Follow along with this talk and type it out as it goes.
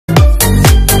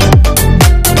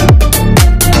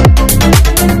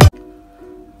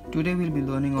Today we'll be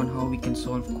learning on how we can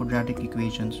solve quadratic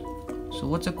equations. So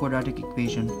what's a quadratic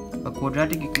equation? A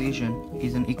quadratic equation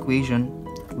is an equation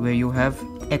where you have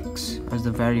x as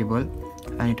the variable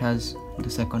and it has the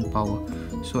second power.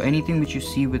 So anything which you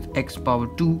see with x power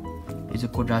 2 is a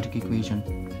quadratic equation.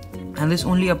 And this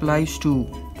only applies to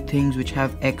things which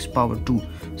have x power 2.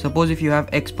 Suppose if you have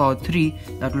x power 3,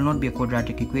 that will not be a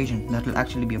quadratic equation. That will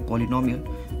actually be a polynomial,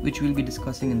 which we'll be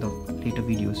discussing in the later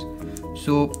videos.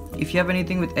 So if you have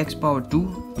anything with x power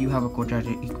 2, you have a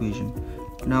quadratic equation.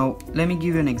 Now let me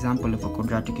give you an example of a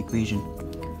quadratic equation.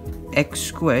 X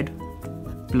squared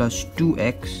plus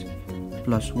 2x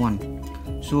plus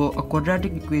 1. So a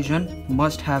quadratic equation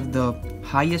must have the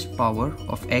highest power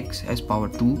of x as power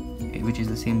 2, which is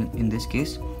the same in this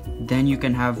case. Then you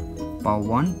can have power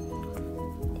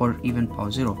 1 or even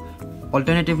power 0.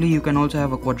 Alternatively, you can also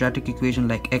have a quadratic equation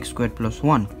like x squared plus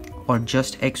 1 or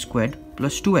just x squared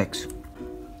plus 2x.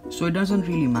 So it doesn't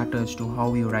really matter as to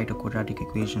how you write a quadratic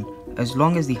equation. As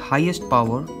long as the highest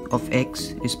power of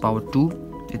x is power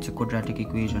 2, it's a quadratic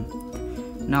equation.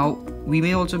 Now, we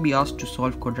may also be asked to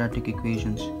solve quadratic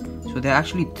equations. So there are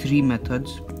actually three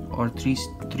methods or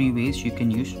three ways you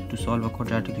can use to solve a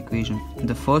quadratic equation.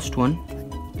 The first one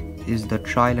is the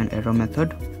trial and error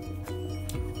method.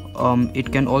 It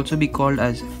can also be called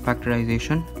as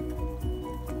factorization.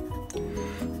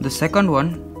 The second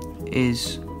one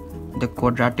is the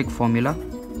quadratic formula.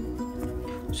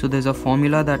 So there's a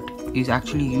formula that is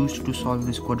actually used to solve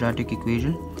this quadratic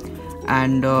equation.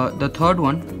 And the third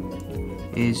one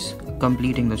is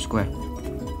completing the square.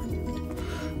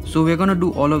 So we're going to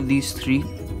do all of these three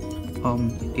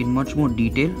in much more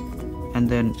detail, and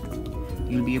then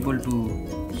you'll be able to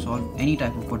solve any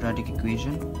type of quadratic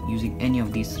equation using any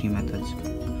of these three methods.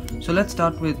 So let's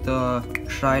start with the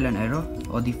trial and error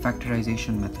or the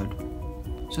factorization method.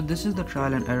 So this is the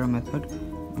trial and error method.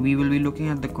 We will be looking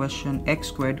at the question x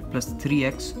squared plus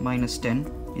 3x minus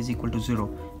 10 is equal to 0,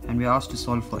 and we are asked to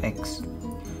solve for x.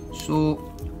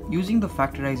 So using the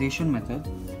factorization method,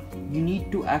 you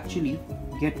need to actually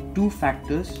get two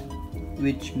factors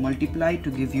which multiply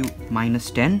to give you minus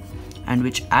 10 and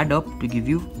which add up to give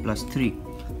you plus 3.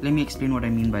 Let me explain what I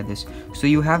mean by this. So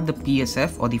you have the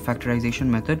PSF or the factorization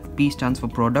method. P stands for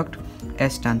product,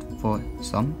 S stands for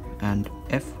sum, and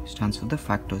F stands for the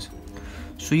factors.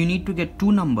 So you need to get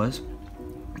two numbers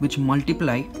which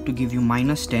multiply to give you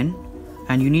minus 10,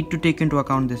 and you need to take into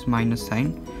account this minus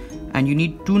sign, and you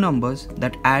need two numbers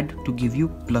that add to give you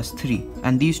plus 3,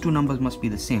 and these two numbers must be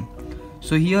the same.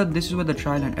 So here, this is where the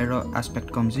trial and error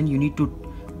aspect comes in. You need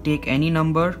to take any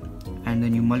number and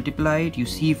then you multiply it, you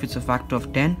see if it's a factor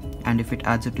of 10, and if it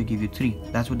adds up to give you 3.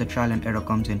 That's where the trial and error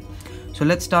comes in. So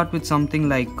let's start with something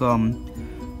like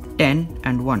 10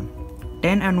 and 1.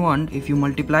 10 and 1, if you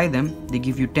multiply them, they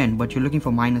give you 10, but you're looking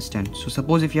for minus 10. So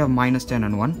suppose if you have minus 10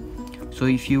 and 1, so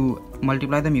if you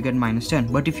multiply them, you get minus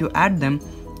 10, but if you add them,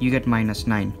 you get minus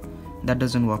 9. That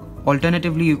doesn't work.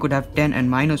 Alternatively, you could have 10 and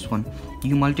minus 1.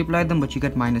 You multiply them, but you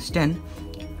get minus 10,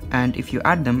 and if you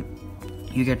add them,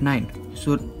 you get 9.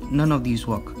 So none of these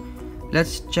work.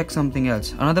 Let's check something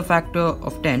else. Another factor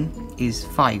of 10 is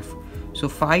 5. So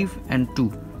 5 and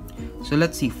 2. So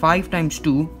let's see, 5 times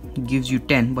 2 gives you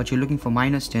 10, but you're looking for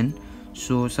minus 10.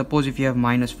 So suppose if you have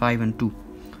minus 5 and 2.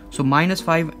 So minus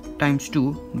 5 times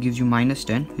 2 gives you minus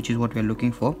 10, which is what we're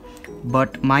looking for.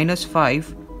 But minus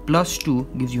 5 plus 2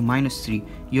 gives you minus 3.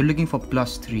 You're looking for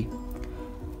plus 3.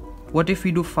 What if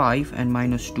we do 5 and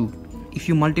minus 2? If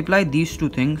you multiply these two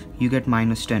things, you get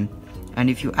minus 10. And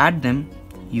if you add them,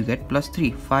 you get plus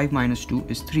 3. 5 minus 2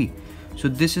 is 3. So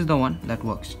this is the one that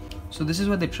works. So this is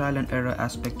where the trial and error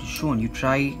aspect is shown. You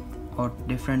try out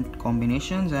different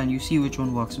combinations and you see which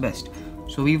one works best.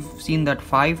 So we've seen that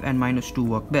 5 and minus 2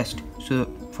 work best. So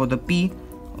for the P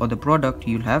or the product,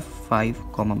 you'll have 5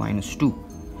 comma minus 2,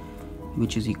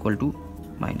 which is equal to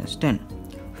minus 10.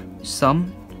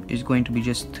 Sum is going to be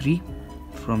just 3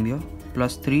 from here,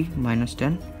 plus 3 minus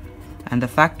 10, and the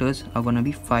factors are going to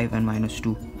be 5 and minus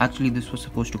 2. Actually, this was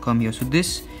supposed to come here. So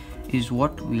this is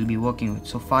what we'll be working with.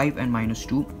 So 5 and minus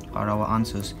 2 are our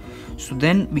answers. So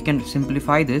then we can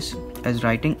simplify this as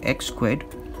writing x squared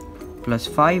plus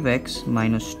 5x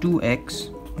minus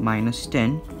 2x minus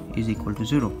 10 is equal to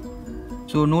 0.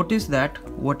 So notice that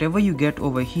whatever you get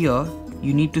over here,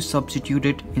 you need to substitute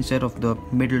it instead of the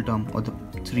middle term or the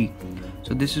 3.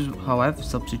 So this is how I've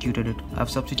substituted it. I've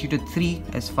substituted 3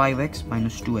 as 5x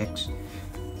minus 2x.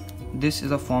 This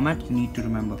is a format you need to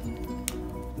remember.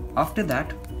 After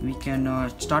that, we can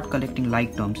start collecting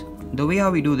like terms. The way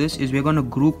how we do this is we're going to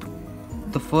group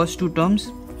the first two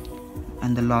terms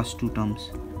and the last two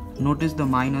terms. Notice the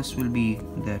minus will be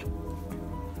there.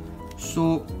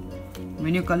 So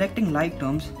when you're collecting like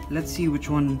terms, let's see which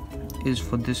one is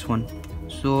for this one.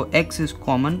 So x is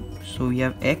common, so we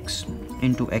have x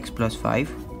into x plus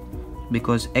 5,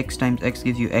 because x times x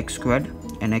gives you x squared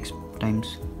and x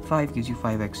times 5 gives you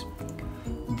 5x.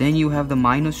 Then you have the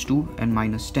minus 2 and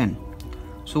minus 10.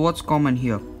 So what's common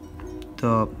here?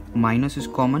 The minus is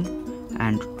common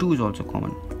and 2 is also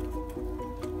common,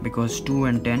 because 2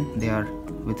 and 10, they are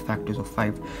with factors of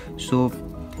 5. So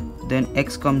then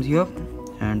x comes here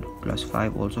and plus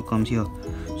 5 also comes here.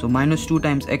 So minus 2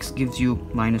 times x gives you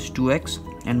minus 2x,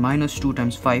 and minus 2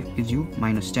 times 5 gives you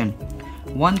minus 10.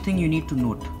 One thing you need to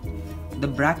note, the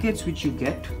brackets which you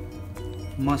get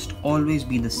must always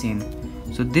be the same.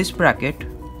 So this bracket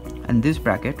and this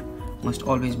bracket must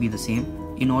always be the same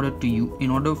in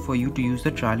order for you to use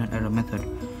the trial and error method.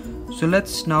 So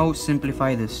let's now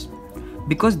simplify this.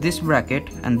 Because this bracket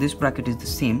and this bracket is the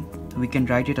same, we can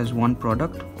write it as one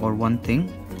product or one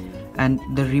thing, and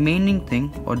the remaining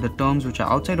thing or the terms which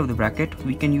are outside of the bracket,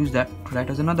 we can use that to write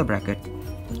as another bracket.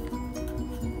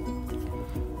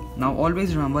 Now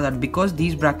always remember that because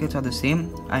these brackets are the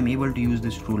same, I'm able to use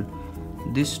this rule.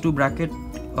 These two brackets,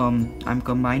 I'm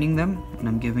combining them and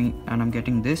I'm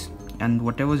getting this, and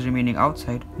whatever is remaining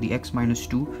outside, the x minus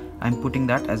 2, I'm putting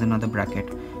that as another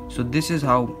bracket. So this is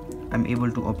how I'm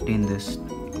able to obtain this.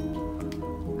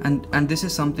 And this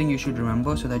is something you should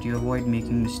remember so that you avoid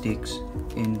making mistakes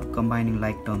in combining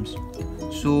like terms.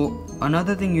 So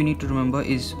another thing you need to remember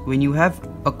is when you have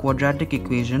a quadratic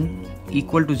equation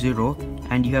equal to 0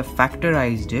 and you have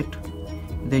factorized it,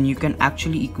 then you can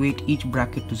actually equate each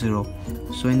bracket to 0.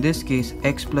 So in this case,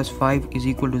 x plus 5 is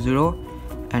equal to 0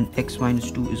 and x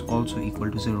minus 2 is also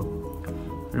equal to 0.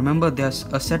 Remember, there's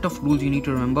a set of rules you need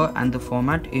to remember and the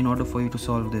format in order for you to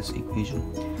solve this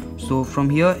equation. So from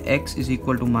here, x is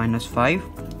equal to minus 5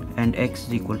 and x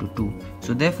is equal to 2.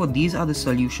 So therefore these are the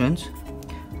solutions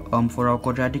for our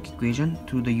quadratic equation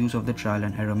through the use of the trial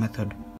and error method.